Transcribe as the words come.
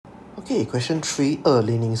Okay, question 3,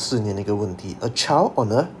 2004年的一个问题。A child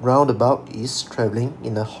on a roundabout is traveling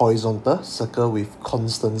in a horizontal circle with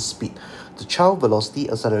constant speed. The child velocity,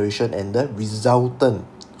 acceleration, and the resultant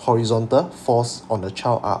horizontal force on the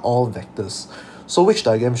child are all vectors. So which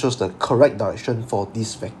diagram shows the correct direction for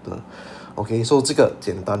this vector? Okay, so 这个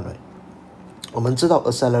简单 right? 我们知道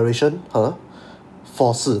acceleration 和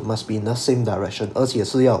force must be in the same direction, 而且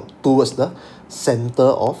是要 towards the center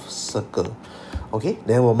of circle. Okay,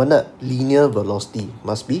 then 我们的 linear velocity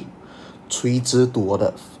must be 垂直度我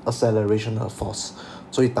的 acceleration 和 force.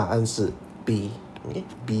 所以答案是 B. Okay,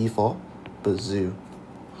 B for Brazil.